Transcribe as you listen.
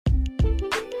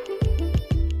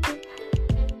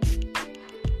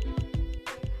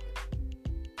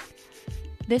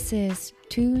This is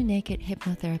Two Naked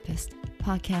Hypnotherapists,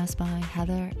 podcast by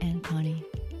Heather and Connie.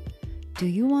 Do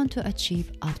you want to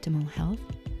achieve optimal health,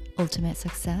 ultimate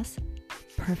success,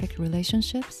 perfect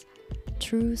relationships,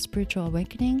 true spiritual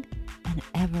awakening, and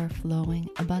ever-flowing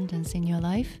abundance in your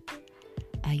life?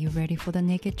 Are you ready for the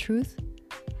naked truth?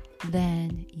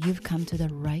 Then you've come to the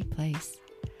right place.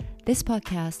 This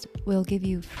podcast will give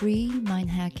you free mind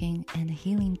hacking and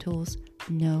healing tools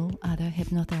no other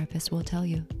hypnotherapist will tell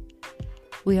you.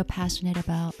 We are passionate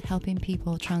about helping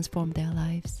people transform their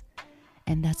lives,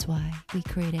 and that's why we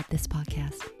created this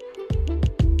podcast.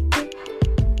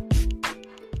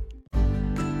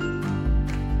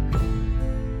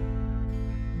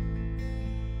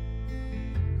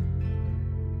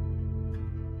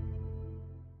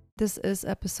 This is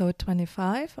episode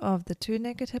 25 of the Two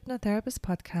Naked Hypnotherapists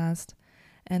podcast,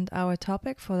 and our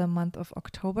topic for the month of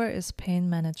October is pain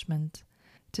management.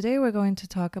 Today we're going to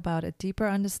talk about a deeper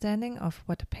understanding of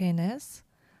what pain is,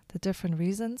 the different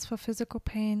reasons for physical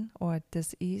pain or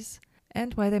dis-ease,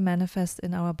 and why they manifest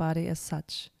in our body as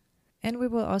such. And we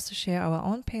will also share our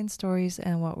own pain stories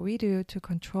and what we do to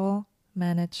control,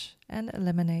 manage, and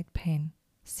eliminate pain.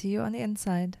 See you on the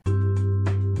inside.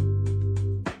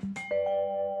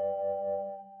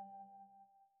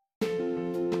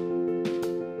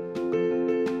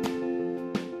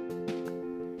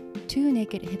 Two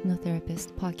Naked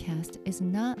Hypnotherapists podcast is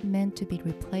not meant to be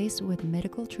replaced with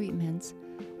medical treatments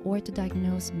or to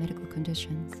diagnose medical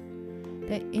conditions.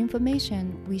 The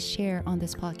information we share on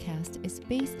this podcast is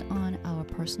based on our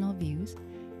personal views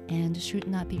and should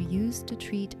not be used to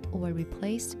treat or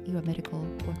replace your medical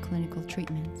or clinical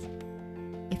treatments.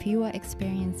 If you are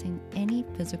experiencing any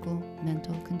physical,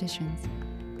 mental conditions,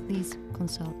 please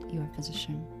consult your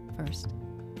physician first.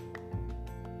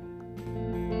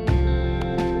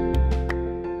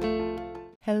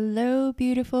 Hello,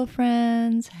 beautiful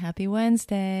friends. Happy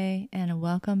Wednesday and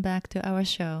welcome back to our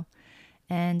show.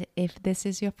 And if this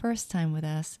is your first time with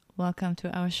us, welcome to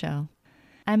our show.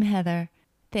 I'm Heather.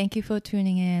 Thank you for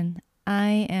tuning in.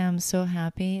 I am so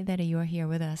happy that you're here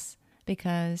with us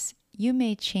because you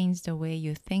may change the way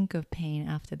you think of pain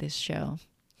after this show.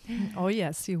 Oh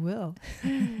yes, you will.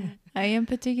 I am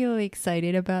particularly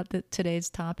excited about today's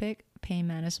topic, pain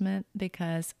management,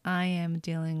 because I am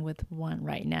dealing with one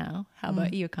right now. How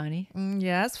about you, Connie?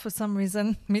 Yes, for some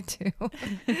reason, me too.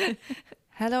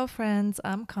 Hello friends,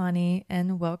 I'm Connie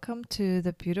and welcome to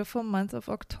the beautiful month of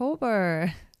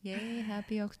October. Yay,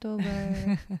 happy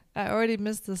October. I already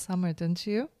missed the summer, didn't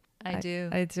you? I do.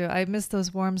 I do. I miss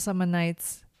those warm summer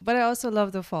nights, but I also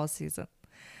love the fall season.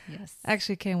 Yes. I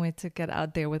actually can't wait to get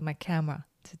out there with my camera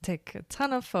to take a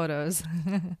ton of photos.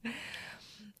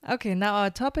 Okay, now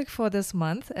our topic for this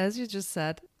month, as you just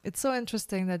said, it's so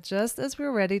interesting that just as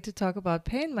we're ready to talk about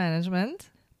pain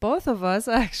management, both of us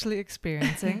are actually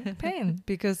experiencing pain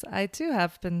because I too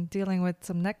have been dealing with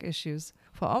some neck issues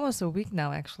for almost a week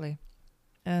now, actually.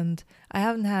 And I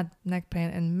haven't had neck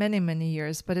pain in many, many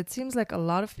years, but it seems like a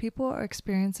lot of people are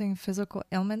experiencing physical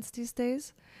ailments these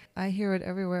days. I hear it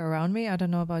everywhere around me. I don't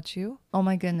know about you. Oh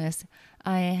my goodness.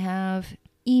 I have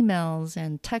emails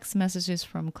and text messages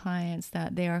from clients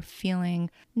that they are feeling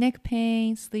neck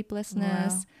pain,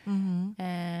 sleeplessness,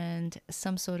 and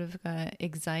some sort of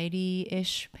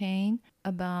anxiety-ish pain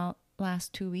about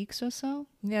last 2 weeks or so.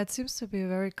 Yeah, it seems to be a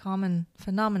very common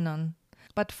phenomenon.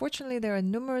 But fortunately, there are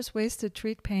numerous ways to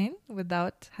treat pain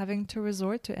without having to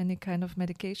resort to any kind of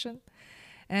medication.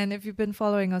 And if you've been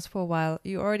following us for a while,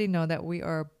 you already know that we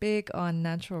are big on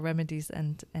natural remedies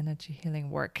and energy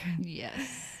healing work.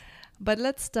 Yes. But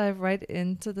let's dive right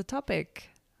into the topic.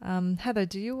 Heather,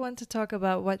 do you want to talk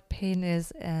about what pain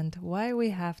is and why we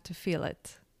have to feel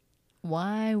it?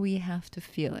 Why we have to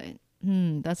feel it?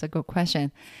 That's a good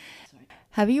question.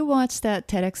 Have you watched that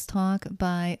TEDx talk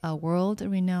by a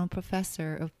world-renowned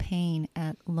professor of pain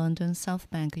at London South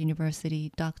Bank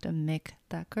University, Dr. Mick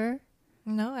Thacker?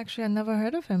 No, actually, I never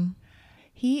heard of him.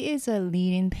 He is a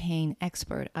leading pain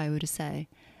expert, I would say.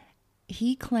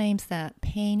 He claims that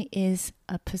pain is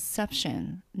a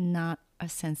perception, not a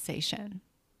sensation.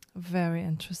 Very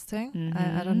interesting.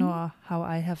 I don't know how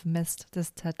I have missed this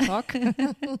TED Talk.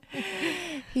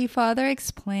 He further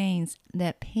explains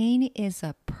that pain is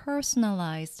a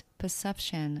personalized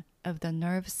perception of the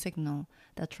nerve signal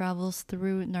that travels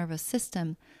through nervous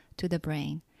system to the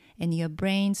brain, and your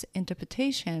brain's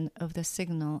interpretation of the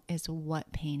signal is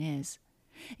what pain is.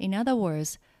 In other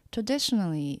words,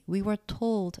 traditionally, we were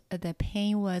told that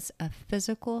pain was a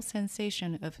physical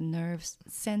sensation of nerves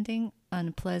sending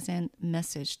unpleasant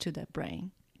message to the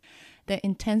brain. The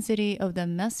intensity of the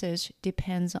message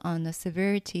depends on the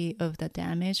severity of the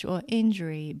damage or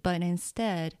injury, but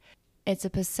instead, It's a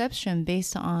perception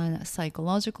based on a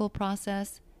psychological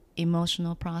process,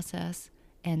 emotional process,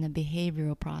 and a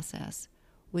behavioral process,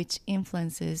 which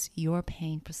influences your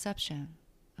pain perception.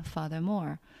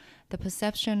 Furthermore, the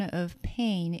perception of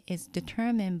pain is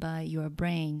determined by your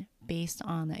brain based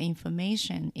on the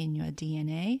information in your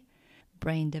DNA,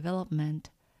 brain development,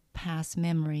 past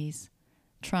memories,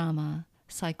 trauma,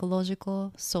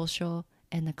 psychological, social,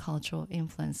 and the cultural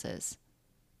influences.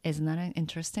 Isn't that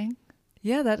interesting?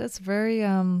 Yeah, that is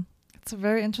it's a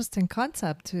very interesting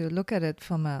concept to look at it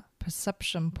from a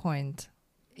perception point.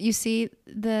 You see,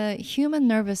 the human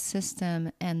nervous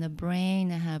system and the brain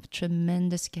have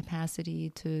tremendous capacity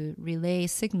to relay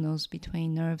signals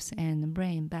between nerves and the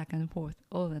brain back and forth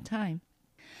all the time.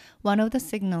 One of the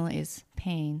signals is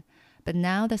pain, but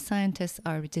now the scientists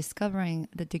are discovering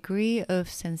the degree of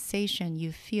sensation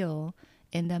you feel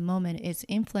in that moment is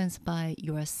influenced by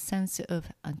your sense of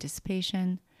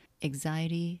anticipation,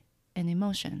 anxiety, and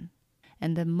emotion.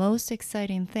 And the most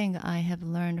exciting thing I have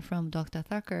learned from Dr.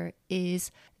 Thakur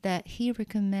is that he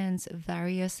recommends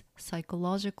various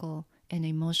psychological and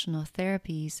emotional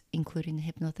therapies, including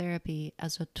hypnotherapy,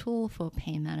 as a tool for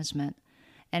pain management.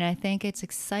 And I think it's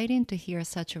exciting to hear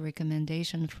such a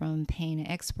recommendation from pain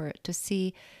expert to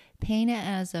see pain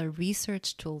as a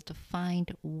research tool to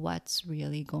find what's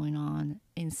really going on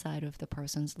inside of the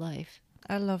person's life.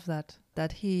 I love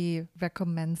that he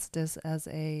recommends this as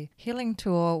a healing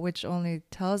tool, which only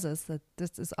tells us that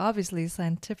this is obviously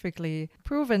scientifically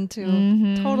proven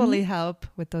to totally help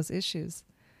with those issues.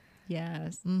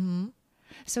 Yes. Mm-hmm.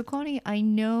 So, Connie, I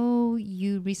know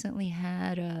you recently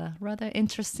had a rather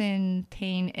interesting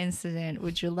pain incident.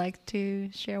 Would you like to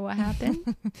share what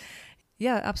happened?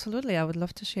 Yeah, absolutely. I would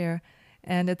love to share.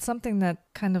 And it's something that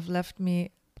kind of left me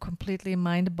completely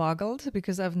mind-boggled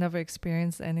because I've never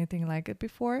experienced anything like it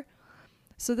before.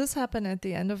 So this happened at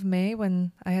the end of May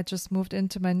when I had just moved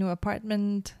into my new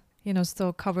apartment,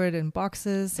 still covered in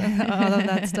boxes and all of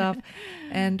that stuff.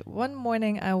 And one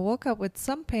morning I woke up with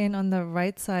some pain on the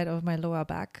right side of my lower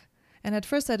back. And at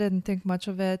first I didn't think much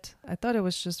of it. I thought it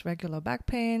was just regular back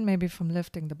pain, maybe from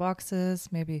lifting the boxes,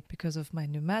 maybe because of my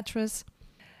new mattress.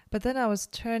 But then I was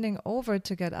turning over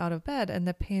to get out of bed and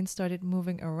the pain started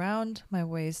moving around my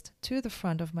waist to the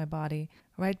front of my body,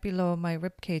 right below my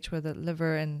rib cage where the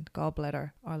liver and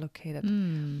gallbladder are located.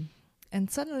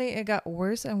 And suddenly it got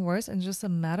worse and worse in just a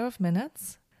matter of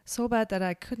minutes, so bad that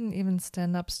I couldn't even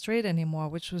stand up straight anymore,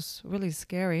 which was really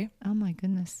scary. Oh my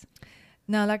goodness.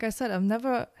 Now, like I said, I've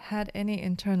never had any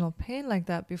internal pain like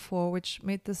that before, which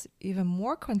made this even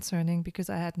more concerning because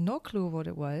I had no clue what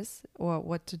it was or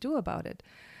what to do about it.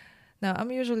 Now,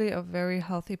 I'm usually a very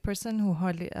healthy person who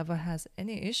hardly ever has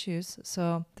any issues,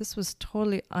 so this was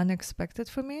totally unexpected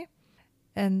for me.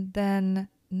 And then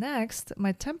next,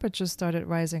 my temperature started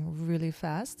rising really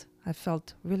fast. I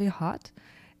felt really hot,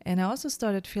 and I also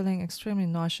started feeling extremely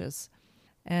nauseous.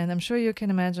 And I'm sure you can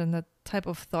imagine the type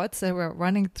of thoughts that were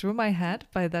running through my head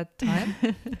by that time.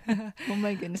 Oh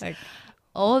my goodness.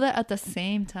 All that at the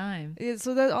same time.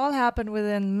 So that all happened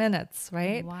within minutes,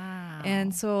 right? Wow.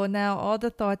 And so now all the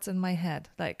thoughts in my head,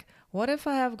 like, what if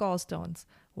I have gallstones?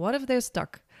 What if they're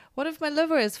stuck? What if my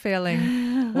liver is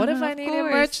failing? What if I need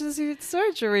emergency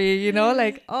surgery?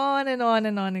 Like on and on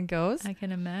and on it goes. I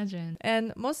can imagine.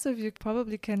 And most of you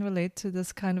probably can relate to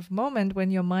this kind of moment when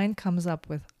your mind comes up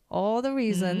with all the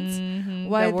reasons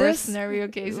why the worst scenario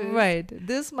cases. Right.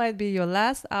 This might be your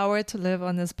last hour to live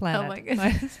on this planet. Oh my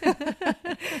goodness.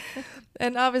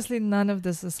 And obviously none of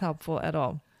this is helpful at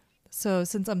all. So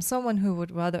since I'm someone who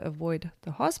would rather avoid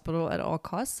the hospital at all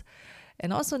costs,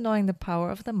 and also knowing the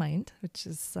power of the mind, which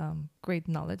is great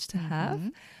knowledge to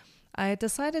have, I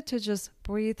decided to just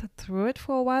breathe through it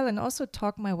for a while and also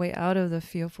talk my way out of the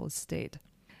fearful state.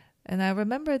 And I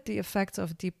remembered the effects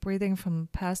of deep breathing from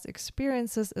past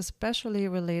experiences, especially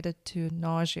related to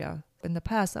nausea. In the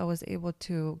past, I was able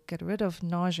to get rid of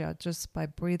nausea just by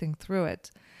breathing through it.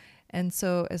 And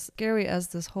so as scary as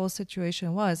this whole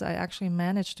situation was, I actually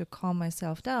managed to calm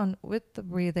myself down with the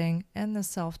breathing and the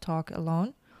self-talk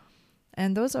alone.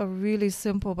 And those are really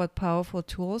simple but powerful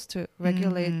tools to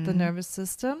regulate the nervous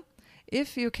system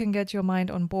if you can get your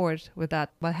mind on board with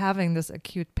that while having this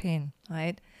acute pain,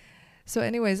 right? So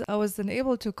anyways, I was then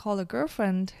able to call a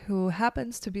girlfriend who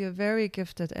happens to be a very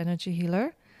gifted energy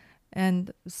healer.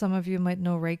 And some of you might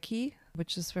know Reiki,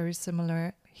 which is very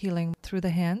similar healing through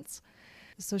the hands.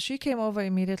 So she came over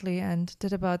immediately and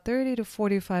did about 30 to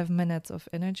 45 minutes of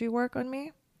energy work on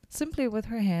me, simply with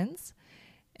her hands.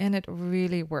 And it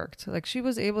really worked. Like she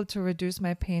was able to reduce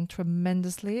my pain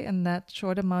tremendously in that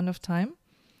short amount of time.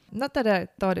 Not that I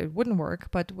thought it wouldn't work,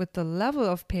 but with the level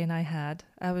of pain I had,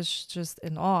 I was just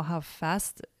in awe how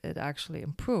fast it actually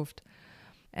improved.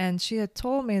 And she had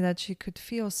told me that she could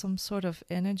feel some sort of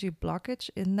energy blockage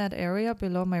in that area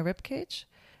below my rib cage,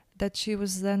 that she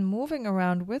was then moving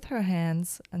around with her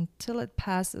hands until it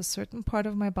passed a certain part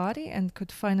of my body and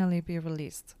could finally be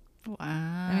released. Wow.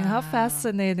 I mean, how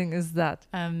fascinating is that?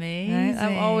 Amazing. Right?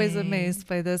 I'm always amazed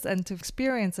by this, and to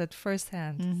experience it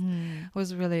firsthand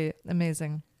was really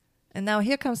amazing. And now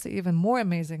here comes the even more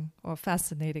amazing or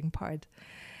fascinating part.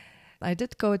 I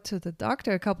did go to the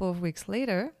doctor a couple of weeks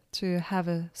later to have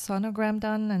a sonogram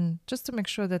done, and just to make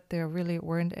sure that there really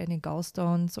weren't any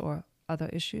gallstones or other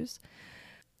issues.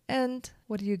 And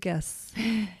what do you guess?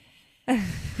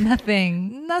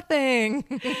 Nothing. Nothing.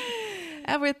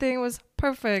 Everything was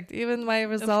perfect. Even my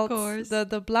results,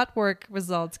 the blood work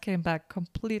results came back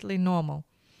completely normal.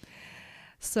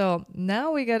 So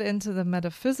now we get into the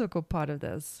metaphysical part of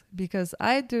this, because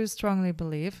I do strongly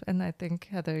believe, and I think,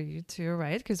 Heather, you too,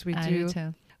 right? Because we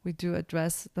do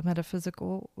address the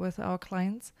metaphysical with our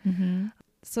clients. Mm-hmm.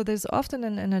 So there's often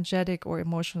an energetic or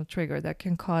emotional trigger that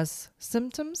can cause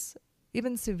symptoms,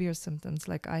 even severe symptoms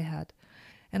like I had.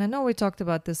 And I know we talked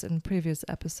about this in previous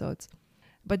episodes,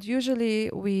 but usually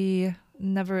we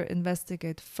never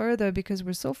investigate further because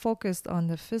we're so focused on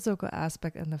the physical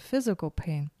aspect and the physical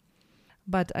pain.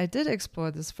 But I did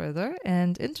explore this further,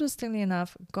 and interestingly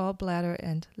enough, gallbladder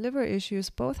and liver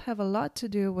issues both have a lot to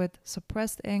do with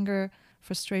suppressed anger,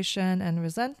 frustration, and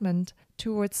resentment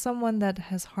towards someone that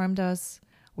has harmed us,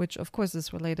 which of course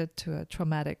is related to a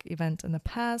traumatic event in the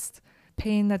past,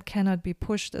 pain that cannot be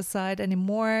pushed aside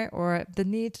anymore, or the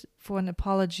need for an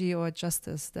apology or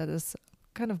justice that is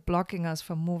kind of blocking us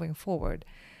from moving forward.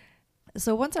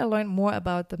 So once I learned more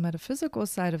about the metaphysical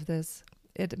side of this,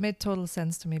 it made total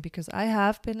sense to me, because I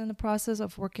have been in the process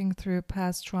of working through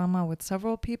past trauma with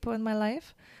several people in my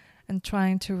life and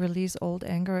trying to release old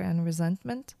anger and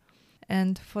resentment.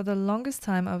 And for the longest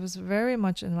time, I was very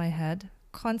much in my head,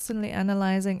 constantly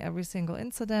analyzing every single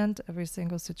incident, every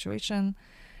single situation,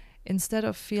 instead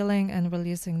of feeling and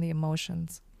releasing the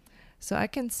emotions. So I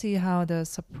can see how the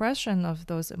suppression of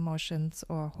those emotions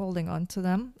or holding on to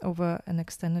them over an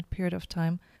extended period of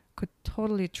time could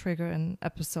totally trigger an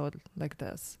episode like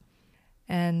this.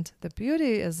 And the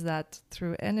beauty is that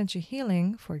through energy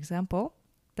healing, for example,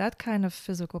 that kind of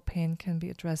physical pain can be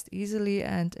addressed easily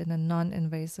and in a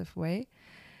non-invasive way.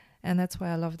 And that's why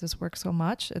I love this work so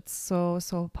much. It's so,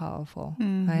 so powerful,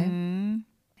 right?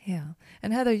 Yeah.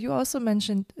 And Heather, you also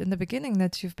mentioned in the beginning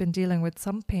that you've been dealing with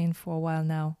some pain for a while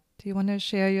now. Do you want to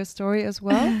share your story as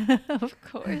well? Of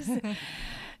course.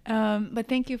 But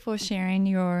thank you for sharing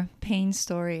your pain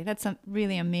story. That's a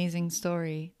really amazing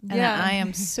story. And I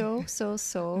am so, so,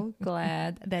 so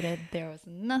glad that there was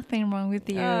nothing wrong with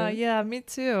you. Yeah, me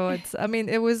too.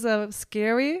 It was a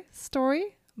scary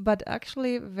story, but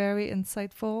actually very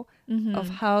insightful of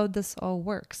how this all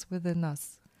works within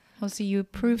us. Also, you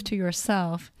proved to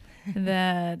yourself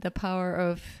that the power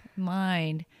of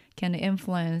mind can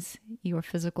influence your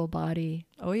physical body.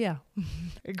 Oh, yeah.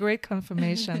 A great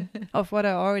confirmation of what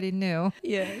I already knew.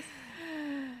 Yes.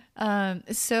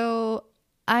 So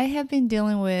I have been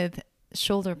dealing with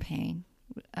shoulder pain,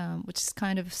 which is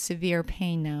kind of severe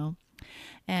pain now.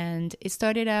 And it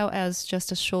started out as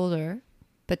just a shoulder,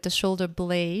 but the shoulder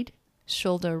blade,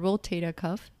 shoulder rotator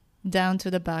cuff, down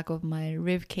to the back of my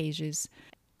rib cages.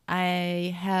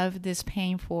 I have this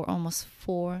pain for almost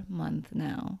 4 months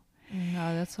now.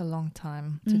 No, that's a long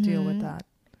time to deal with that.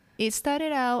 It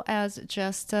started out as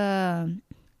just kind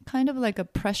of like a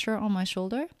pressure on my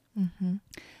shoulder.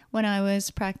 When I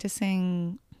was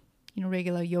practicing,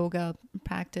 regular yoga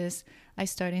practice, I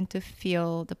started to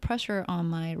feel the pressure on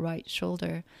my right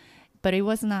shoulder, but it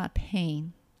was not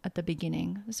pain at the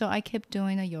beginning. So I kept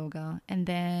doing the yoga. And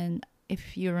then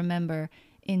if you remember,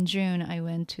 in June, I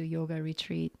went to yoga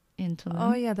retreat in Tulum.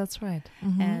 Oh, yeah, that's right.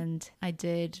 And I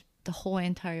did the whole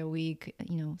entire week,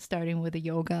 starting with the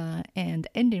yoga and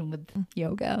ending with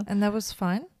yoga. And that was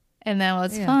fine? And that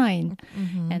was fine.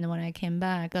 And when I came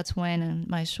back, that's when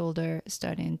my shoulder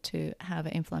started to have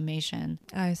inflammation.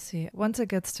 I see. Once it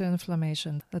gets to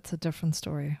inflammation, that's a different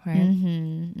story,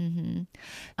 right?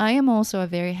 I am also a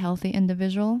very healthy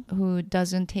individual who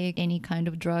doesn't take any kind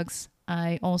of drugs.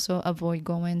 I also avoid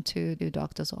going to the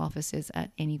doctor's offices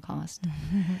at any cost.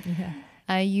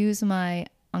 I use my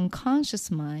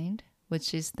unconscious mind,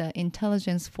 which is the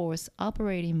intelligence force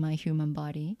operating my human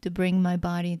body, to bring my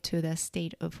body to the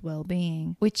state of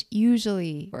well-being, which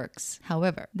usually works.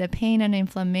 However, the pain and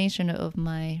inflammation of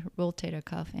my rotator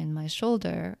cuff and my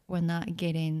shoulder were not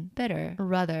getting better.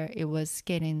 Rather, it was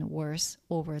getting worse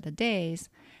over the days.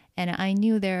 And I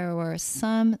knew there were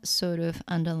some sort of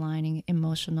underlying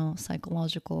emotional,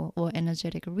 psychological, or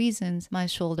energetic reasons my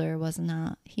shoulder was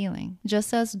not healing.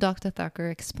 Just as Dr. Thakur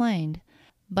explained.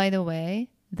 By the way,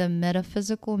 the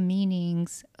metaphysical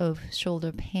meanings of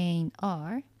shoulder pain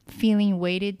are feeling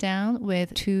weighted down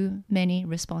with too many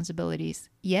responsibilities,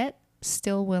 yet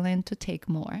still willing to take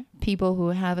more. People who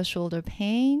have a shoulder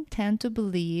pain tend to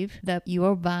believe that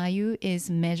your value is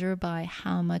measured by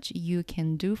how much you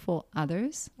can do for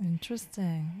others.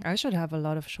 Interesting. I should have a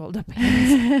lot of shoulder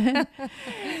pains.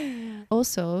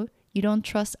 Also, you don't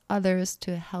trust others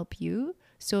to help you,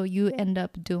 so you end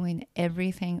up doing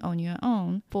everything on your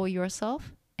own for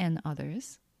yourself and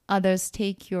others. Others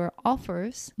take your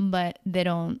offers, but they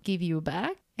don't give you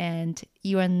back. And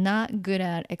you are not good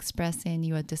at expressing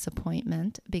your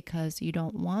disappointment because you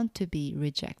don't want to be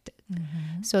rejected.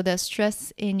 Mm-hmm. So the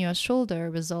stress in your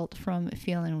shoulder results from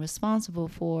feeling responsible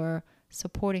for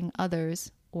supporting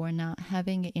others or not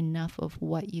having enough of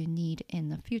what you need in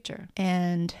the future.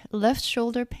 And left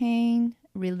shoulder pain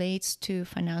relates to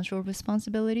financial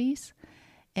responsibilities,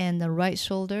 and the right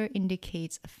shoulder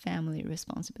indicates family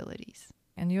responsibilities.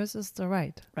 And yours is the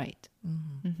right. Right.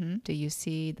 Mm-hmm. Mm-hmm. Do you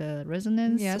see the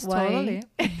resonance? Yes, totally.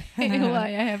 Why I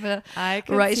have a I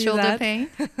can right see shoulder that. pain?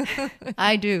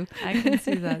 I do. I can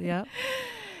see that, yeah.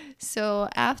 So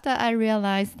after I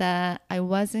realized that I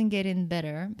wasn't getting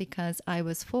better because I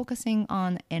was focusing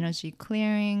on energy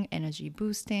clearing, energy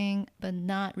boosting, but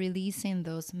not releasing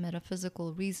those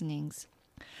metaphysical reasonings.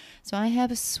 So I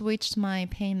have switched my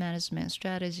pain management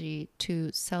strategy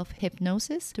to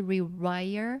self-hypnosis to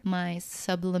rewire my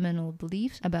subliminal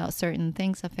beliefs about certain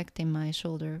things affecting my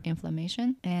shoulder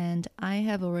inflammation. And I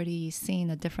have already seen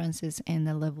the differences in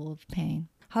the level of pain.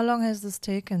 How long has this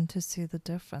taken to see the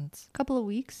difference? A couple of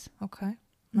weeks. Okay,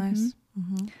 nice.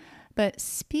 Mm-hmm. But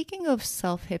speaking of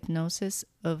self-hypnosis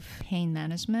of pain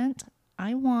management,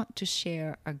 I want to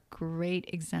share a great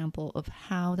example of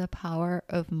how the power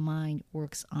of mind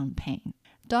works on pain.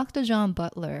 Dr. John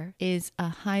Butler is a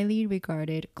highly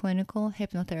regarded clinical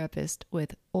hypnotherapist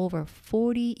with over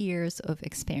 40 years of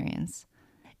experience.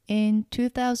 In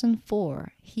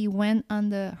 2004, he went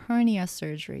under hernia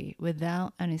surgery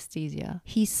without anesthesia.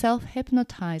 He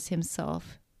self-hypnotized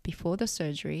himself before the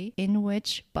surgery, in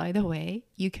which, by the way,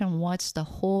 you can watch the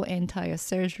whole entire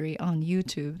surgery on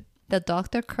YouTube. The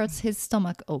doctor cuts his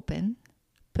stomach open,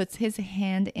 puts his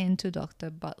hand into Dr.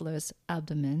 Butler's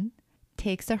abdomen,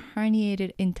 takes the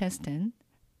herniated intestine,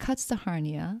 cuts the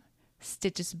hernia,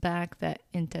 stitches back that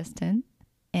intestine,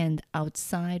 and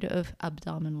outside of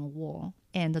abdominal wall.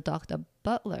 And Dr.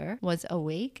 Butler was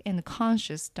awake and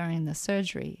conscious during the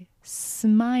surgery,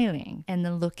 smiling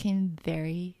and looking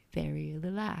very, very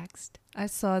relaxed. I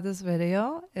saw this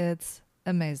video. It's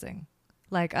amazing.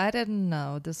 Like, I didn't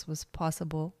know this was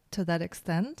possible to that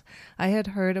extent. I had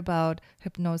heard about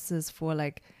hypnosis for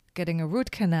like getting a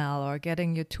root canal or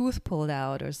getting your tooth pulled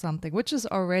out or something, which is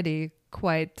already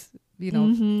quite,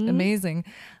 amazing.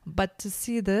 But to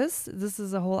see this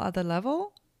is a whole other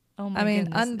level. Oh my I mean,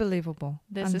 goodness. unbelievable.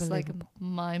 This is like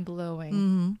mind-blowing.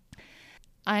 Mm-hmm.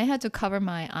 I had to cover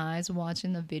my eyes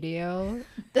watching the video.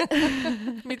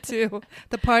 Me too.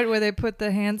 The part where they put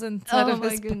the hands inside Oh of my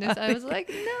his goodness. body. I was like,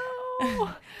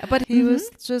 no. But he was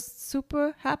just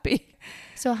super happy.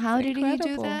 So how It's did he do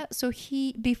incredible. that? So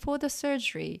before the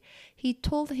surgery, he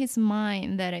told his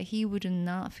mind that he would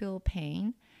not feel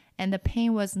pain. And the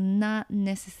pain was not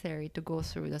necessary to go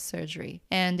through the surgery.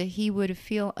 And he would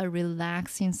feel a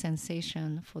relaxing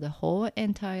sensation for the whole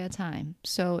entire time.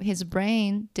 So his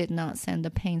brain did not send the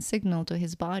pain signal to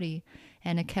his body,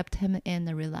 and it kept him in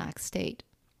a relaxed state.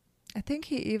 I think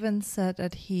he even said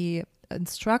that he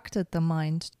instructed the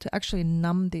mind to actually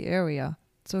numb the area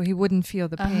so he wouldn't feel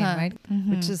the pain, right?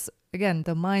 Mm-hmm. Which is, again,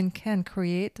 the mind can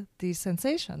create these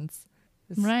sensations.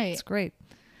 Right. It's great.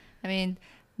 I mean,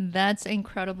 that's an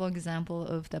incredible example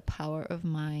of the power of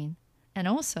mind and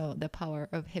also the power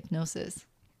of hypnosis.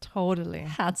 Totally.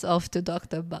 Hats off to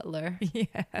Dr. Butler.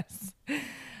 Yes.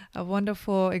 A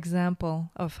wonderful example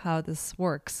of how this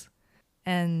works.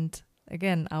 And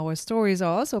again, our stories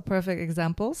are also perfect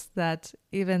examples that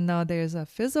even though there's a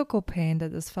physical pain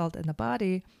that is felt in the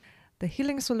body, the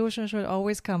healing solution should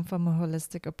always come from a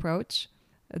holistic approach,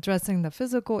 addressing the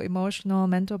physical, emotional,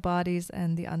 mental bodies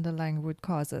and the underlying root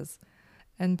causes.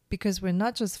 And because we're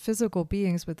not just physical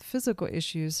beings with physical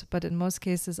issues, but in most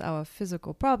cases our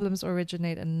physical problems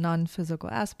originate in non-physical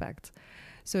aspects.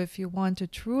 So if you want to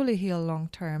truly heal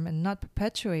long-term and not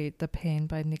perpetuate the pain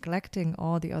by neglecting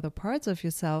all the other parts of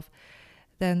yourself,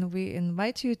 then we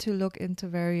invite you to look into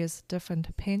various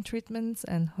different pain treatments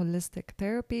and holistic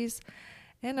therapies.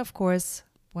 And of course,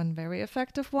 one very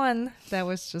effective one that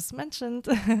was just mentioned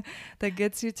that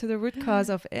gets you to the root cause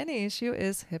of any issue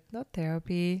is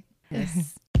hypnotherapy.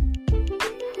 Yes.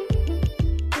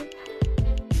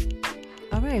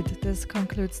 All right, this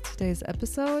concludes today's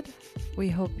episode. We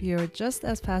hope you're just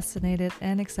as fascinated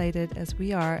and excited as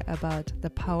we are about the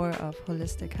power of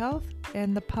holistic health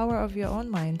and the power of your own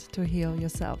mind to heal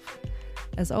yourself.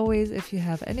 As always, if you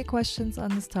have any questions on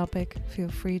this topic, feel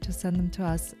free to send them to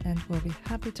us and we'll be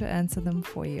happy to answer them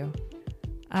for you.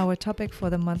 Our topic for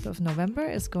the month of November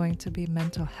is going to be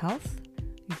mental health.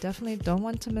 You definitely don't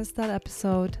want to miss that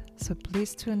episode, so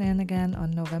please tune in again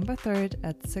on November 3rd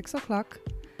at 6 o'clock.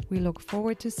 We look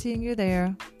forward to seeing you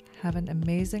there. Have an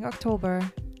amazing October.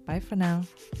 Bye for now.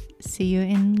 See you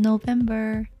in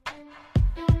November.